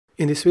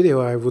In this video,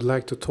 I would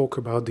like to talk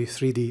about the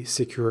 3D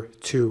Secure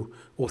 2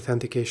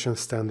 authentication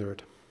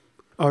standard.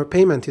 Our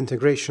payment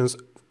integrations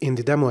in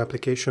the demo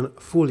application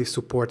fully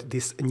support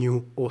this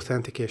new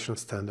authentication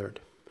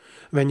standard.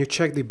 When you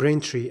check the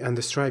Braintree and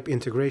the Stripe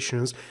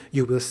integrations,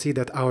 you will see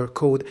that our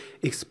code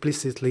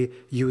explicitly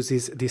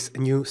uses this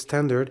new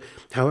standard.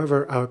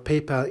 However, our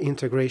PayPal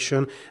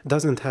integration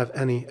doesn't have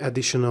any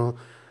additional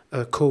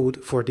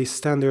code for this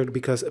standard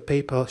because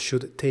PayPal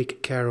should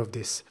take care of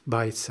this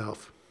by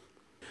itself.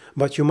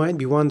 But you might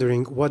be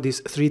wondering what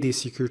this 3D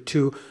Secure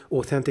 2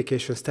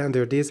 authentication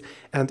standard is,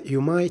 and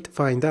you might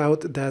find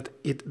out that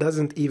it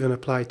doesn't even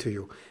apply to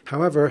you.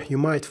 However, you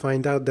might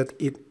find out that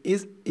it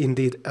is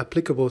indeed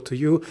applicable to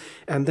you,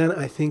 and then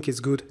I think it's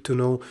good to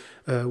know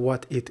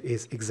what it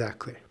is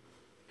exactly.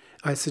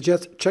 I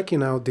suggest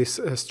checking out this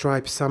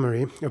Stripe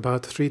summary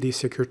about 3D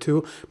Secure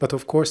 2, but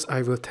of course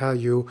I will tell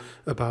you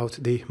about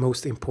the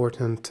most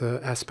important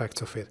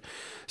aspects of it.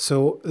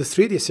 So the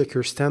 3D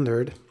Secure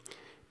standard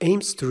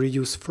aims to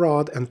reduce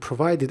fraud and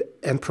provide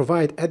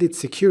added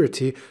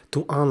security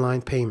to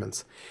online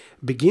payments.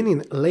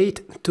 Beginning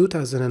late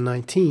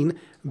 2019,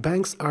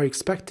 banks are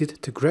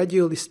expected to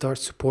gradually start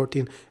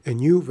supporting a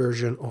new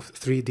version of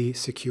 3D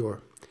Secure.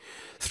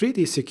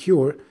 3D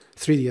Secure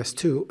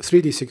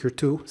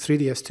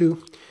 3DS2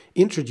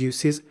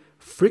 introduces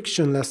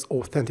frictionless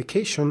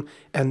authentication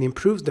and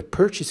improves the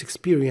purchase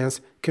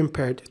experience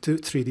compared to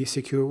 3D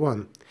Secure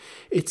 1.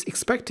 It's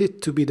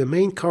expected to be the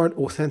main card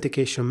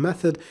authentication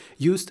method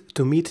used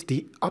to meet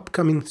the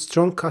upcoming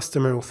Strong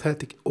Customer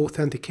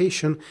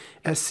Authentication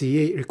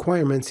 (SCA)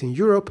 requirements in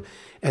Europe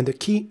and a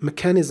key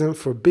mechanism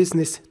for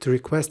business to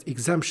request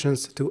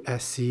exemptions to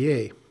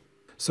SCA.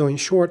 So in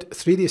short,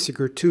 3D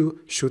Secure 2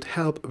 should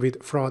help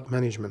with fraud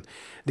management.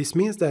 This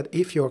means that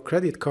if your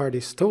credit card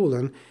is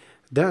stolen,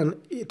 then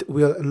it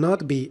will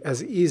not be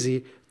as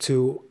easy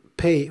to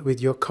pay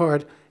with your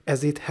card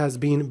as it has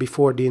been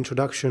before the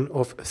introduction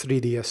of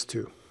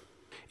 3DS2.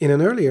 In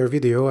an earlier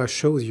video, I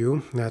showed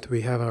you that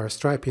we have our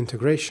Stripe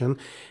integration,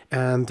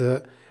 and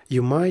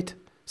you might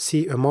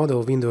see a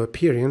model window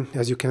appearing.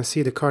 As you can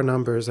see, the card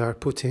numbers are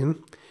put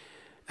in,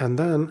 and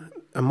then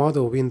a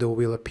model window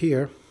will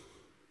appear.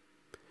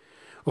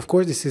 Of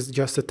course, this is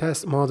just a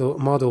test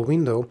model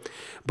window,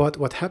 but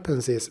what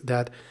happens is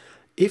that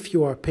if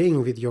you are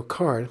paying with your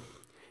card,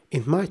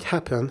 it might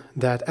happen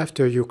that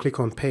after you click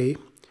on pay,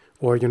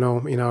 or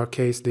in our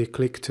case, the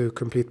click to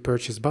complete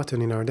purchase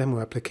button in our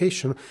demo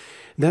application,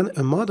 then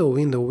a model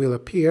window will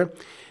appear.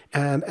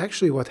 And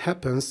actually what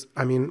happens,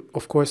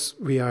 of course,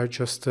 we are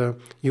just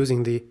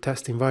using the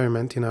test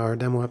environment in our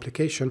demo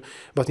application,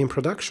 but in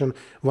production,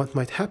 what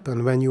might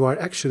happen when you are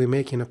actually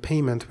making a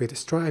payment with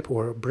Stripe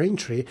or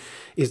Braintree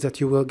is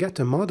that you will get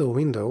a model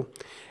window,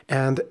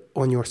 and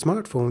on your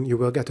smartphone, you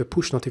will get a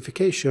push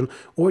notification,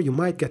 or you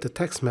might get a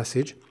text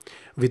message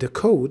with a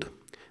code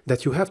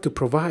that you have to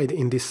provide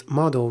in this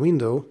model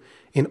window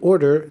in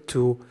order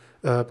to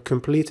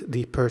complete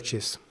the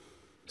purchase.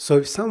 So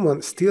if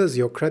someone steals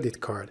your credit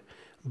card,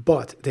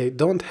 but they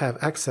don't have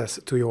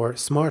access to your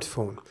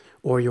smartphone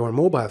or your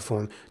mobile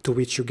phone to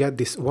which you get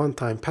this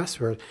one-time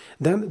password,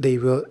 then they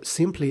will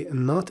simply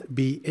not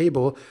be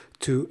able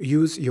to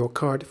use your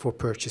card for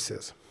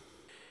purchases.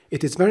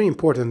 It is very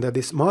important that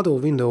this model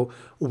window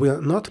will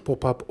not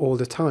pop up all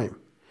the time,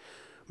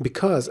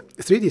 because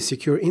 3D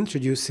Secure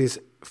introduces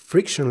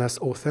frictionless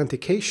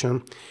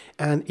authentication,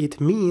 and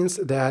it means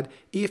that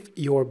if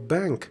your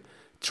bank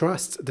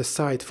trusts the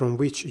site from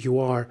which you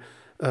are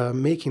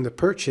making the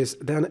purchase,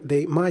 then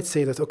they might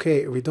say that,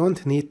 okay, we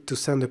don't need to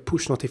send a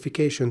push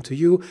notification to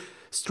you.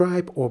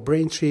 Stripe or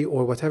Braintree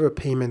or whatever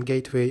payment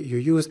gateway you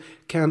use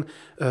can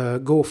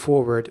go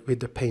forward with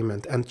the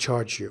payment and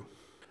charge you.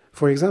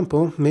 For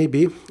example,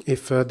 maybe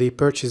if the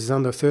purchase is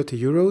under 30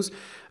 euros,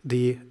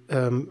 the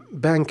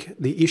bank,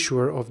 the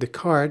issuer of the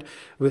card,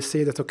 will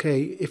say that,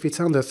 okay, if it's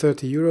under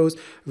 30 euros,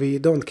 we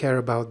don't care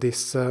about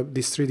this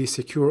 3D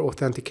Secure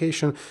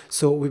authentication,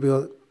 so we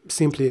will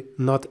simply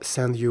not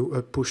send you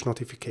a push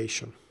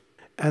notification.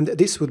 And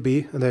this would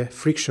be the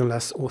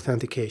frictionless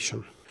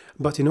authentication.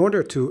 But in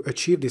order to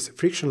achieve this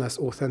frictionless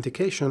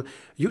authentication,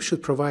 you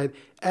should provide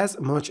as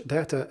much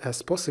data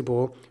as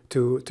possible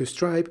to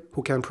Stripe,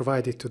 who can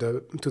provide it to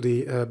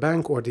the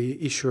bank or the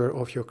issuer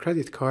of your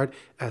credit card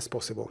as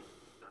possible.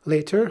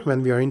 Later,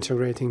 when we are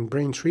integrating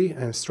Braintree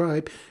and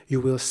Stripe,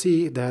 you will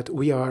see that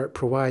we are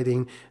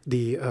providing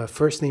the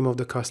first name of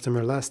the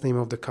customer, last name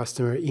of the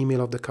customer,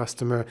 email of the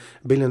customer,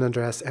 billing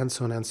address, and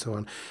so on and so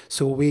on.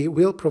 So we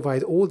will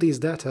provide all these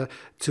data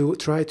to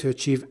try to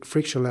achieve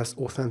frictionless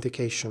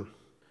authentication.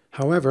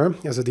 However,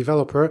 as a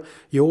developer,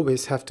 you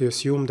always have to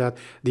assume that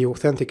the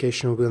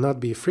authentication will not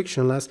be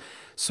frictionless,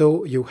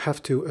 so you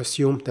have to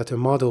assume that a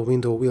model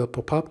window will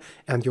pop up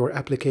and your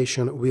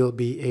application will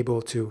be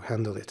able to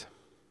handle it.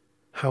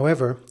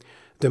 However,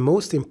 the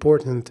most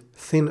important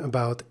thing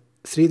about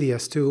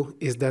 3DS2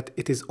 is that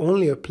it is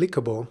only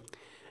applicable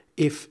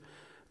if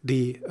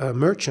the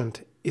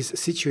merchant is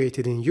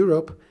situated in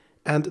Europe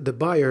and the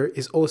buyer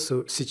is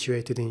also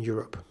situated in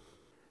Europe.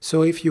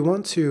 So if you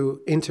want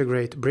to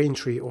integrate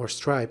Braintree or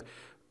Stripe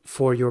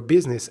for your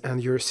business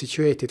and you're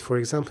situated, for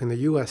example, in the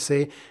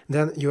USA,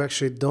 then you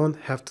actually don't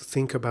have to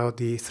think about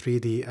the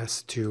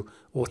 3DS2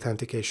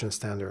 authentication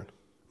standard.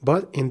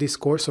 But in this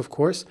course, of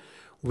course,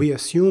 we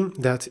assume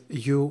that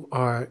you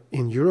are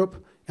in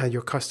Europe and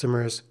your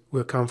customers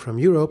will come from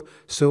Europe,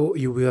 so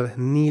you will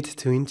need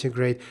to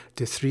integrate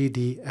the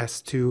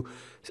 3DS2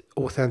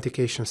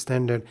 authentication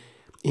standard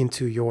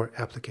into your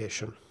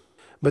application.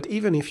 But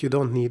even if you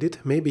don't need it,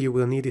 maybe you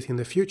will need it in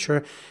the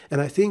future, and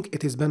I think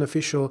it is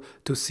beneficial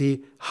to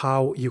see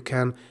how you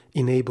can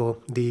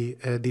enable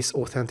this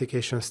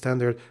authentication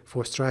standard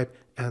for Stripe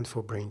and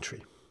for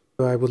Braintree.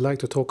 So I would like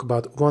to talk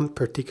about one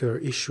particular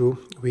issue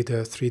with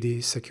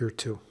 3D Secure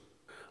 2.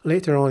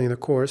 Later on in the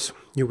course,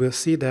 you will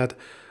see that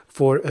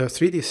for a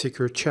 3D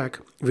Secure check,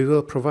 we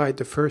will provide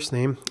the first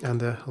name and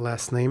the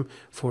last name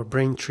for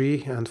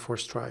Braintree and for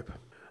Stripe.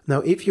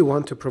 Now, if you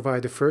want to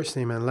provide the first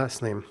name and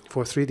last name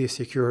for 3D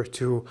Secure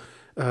to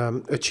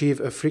achieve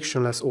a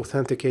frictionless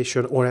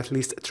authentication, or at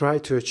least try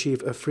to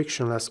achieve a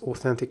frictionless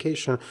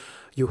authentication,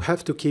 you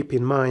have to keep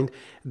in mind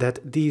that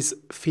these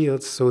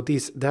fields, so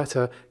these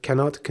data,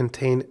 cannot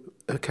contain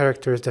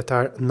characters that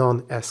are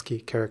non-ASCII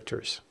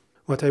characters.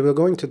 What I will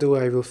going to do,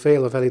 I will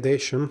fail a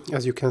validation.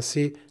 As you can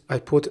see, I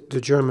put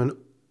the German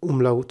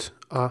umlaut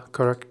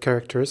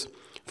characters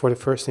for the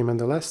first name and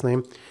the last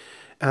name,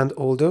 and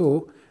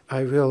although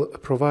I will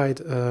provide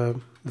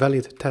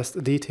valid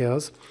test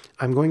details,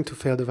 I'm going to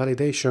fail the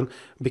validation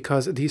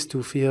because these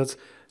two fields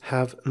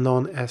have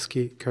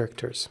non-ASCII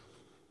characters.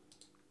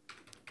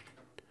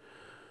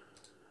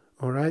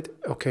 All right,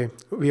 okay,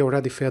 we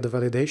already failed the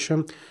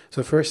validation.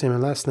 So first name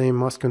and last name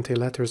must contain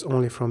letters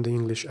only from the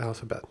English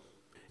alphabet.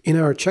 In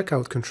our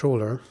checkout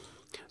controller,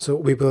 so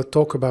we will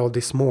talk about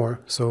this more,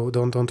 so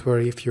don't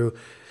worry if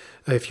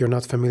you're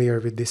not familiar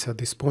with this at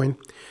this point.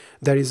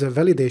 There is a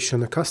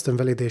custom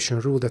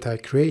validation rule that I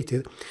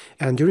created,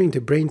 and during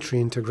the Braintree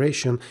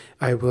integration,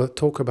 I will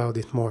talk about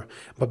it more.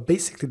 But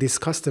basically, this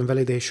custom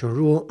validation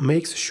rule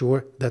makes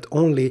sure that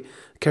only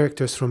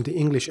characters from the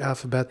English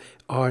alphabet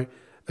are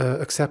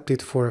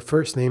accepted for a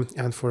first name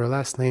and for a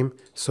last name,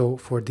 so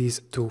for these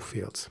two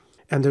fields.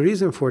 And the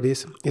reason for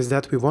this is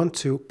that we want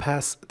to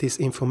pass this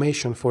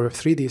information for a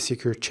 3D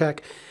Secure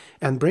check,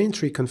 and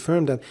Braintree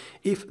confirmed that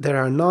if there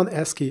are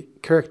non-ASCII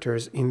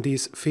characters in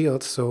these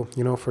fields, so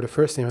for the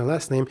first name and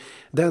last name,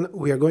 then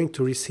we are going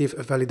to receive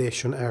a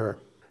validation error.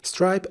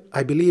 Stripe,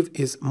 I believe,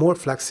 is more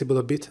flexible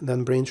a bit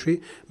than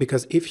Braintree,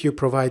 because if you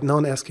provide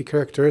non-ASCII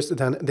characters,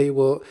 then they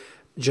will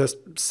just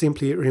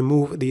simply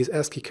remove these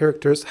ASCII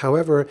characters.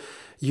 However,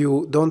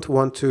 you don't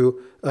want to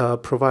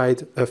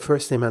provide a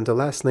first name and a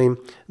last name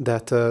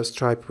that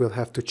Stripe will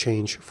have to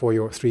change for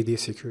your 3D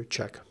Secure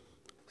check.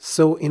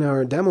 So in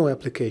our demo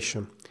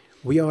application,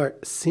 we are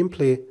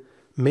simply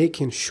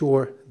making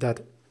sure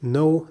that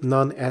no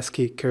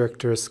non-ASCII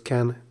characters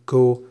can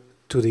go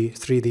to the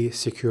 3D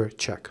Secure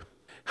check.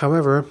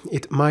 However,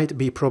 it might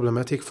be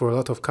problematic for a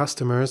lot of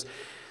customers.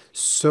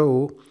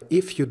 So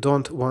if you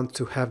don't want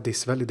to have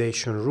this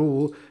validation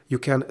rule, you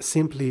can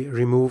simply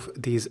remove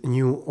these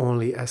new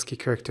only ASCII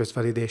characters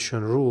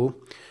validation rule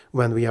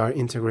when we are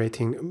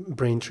integrating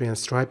Braintree and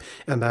Stripe.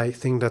 And I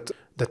think that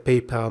my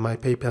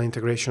PayPal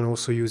integration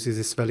also uses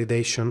this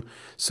validation.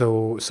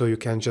 So you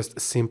can just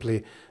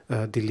simply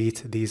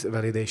delete these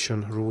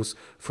validation rules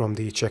from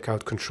the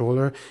checkout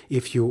controller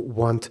if you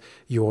want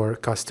your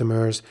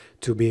customers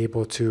to be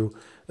able to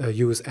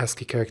use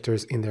ASCII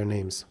characters in their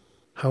names.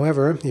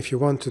 However, if you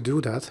want to do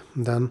that,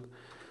 then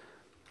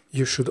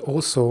you should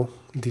also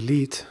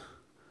delete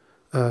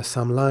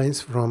some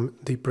lines from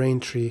the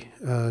Braintree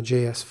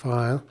JS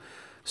file.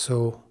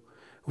 So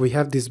we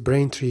have this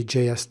Braintree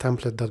JS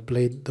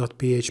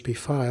template.blade.php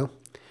file,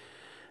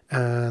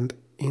 and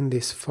in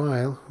this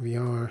file we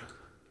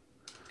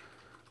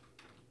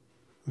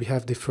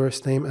have the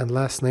first name and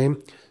last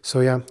name.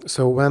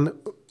 So when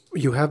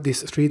you have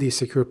this 3D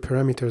Secure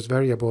parameters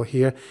variable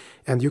here,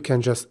 and you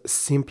can just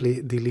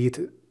simply delete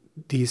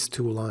these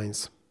two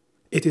lines.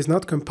 It is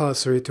not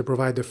compulsory to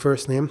provide the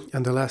first name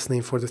and the last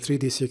name for the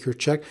 3D Secure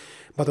check,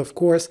 but of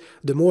course,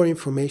 the more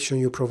information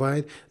you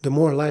provide, the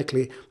more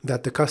likely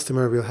that the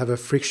customer will have a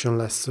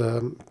frictionless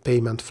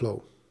payment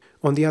flow.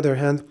 On the other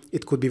hand,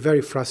 it could be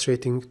very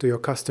frustrating to your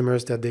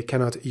customers that they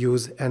cannot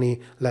use any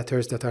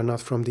letters that are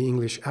not from the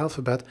English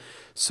alphabet,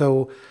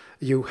 so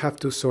you have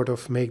to sort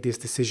of make this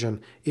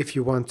decision if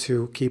you want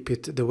to keep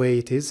it the way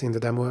it is in the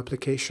demo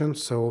application,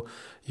 so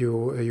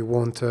you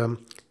won't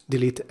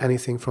delete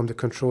anything from the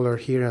controller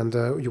here, and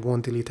you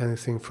won't delete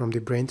anything from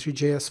the Braintree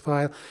JS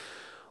file,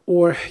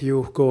 or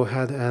you go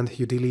ahead and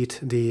you delete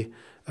the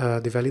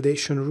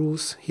validation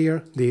rules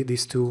here,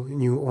 these two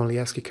new only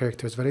ASCII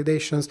characters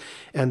validations,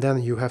 and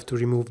then you have to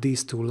remove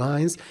these two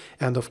lines.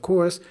 And of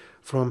course,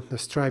 from the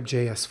Stripe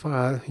JS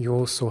file, you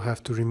also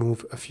have to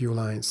remove a few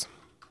lines.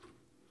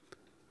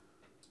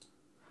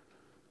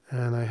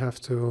 And I have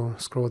to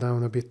scroll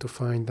down a bit to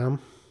find them.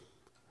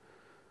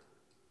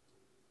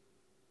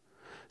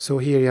 So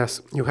here,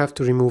 yes, you have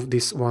to remove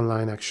this one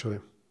line actually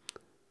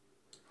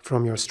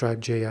from your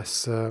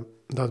Stripe.js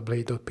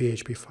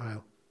 .blade.php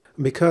file.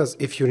 Because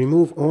if you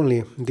remove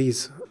only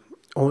these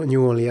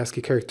new only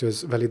ASCII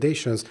characters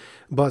validations,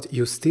 but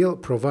you still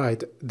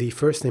provide the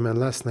first name and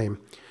last name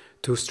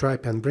to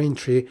Stripe and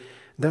Braintree,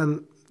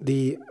 then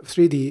the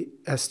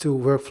 3ds2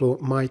 workflow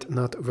might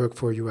not work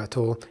for you at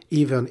all,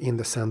 even in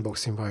the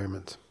sandbox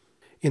environment.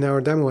 In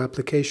our demo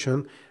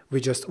application, we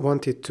just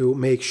wanted to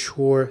make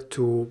sure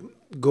to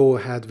go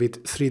ahead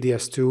with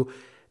 3ds2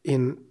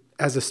 in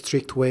as a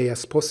strict way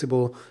as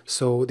possible.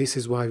 So this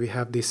is why we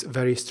have this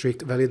very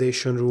strict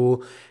validation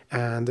rule,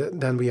 and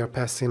then we are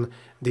passing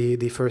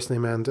the first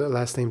name and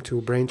last name to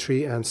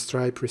Braintree and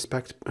Stripe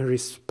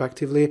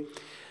respectively.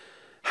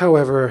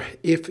 However,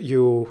 if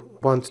you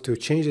want to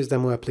change this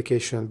demo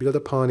application and build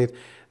upon it,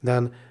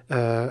 then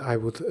I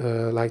would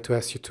like to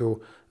ask you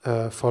to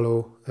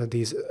follow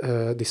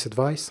this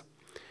advice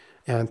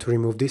and to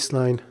remove this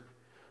line,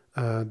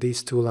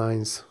 these two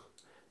lines,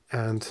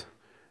 and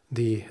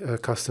the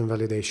custom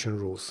validation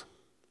rules.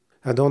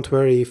 Don't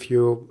worry if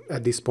you,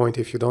 at this point,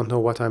 if you don't know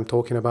what I'm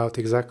talking about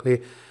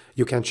exactly,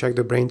 you can check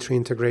the Braintree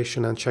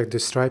integration and check the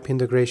Stripe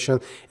integration,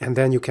 and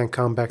then you can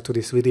come back to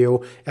this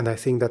video. And I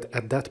think that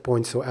at that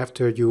point, so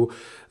after you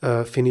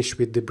finish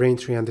with the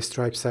Braintree and the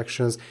Stripe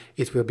sections,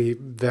 it will be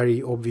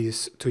very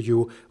obvious to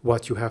you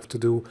what you have to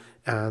do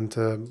and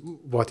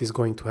what is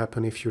going to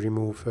happen if you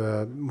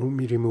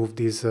remove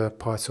these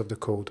parts of the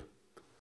code.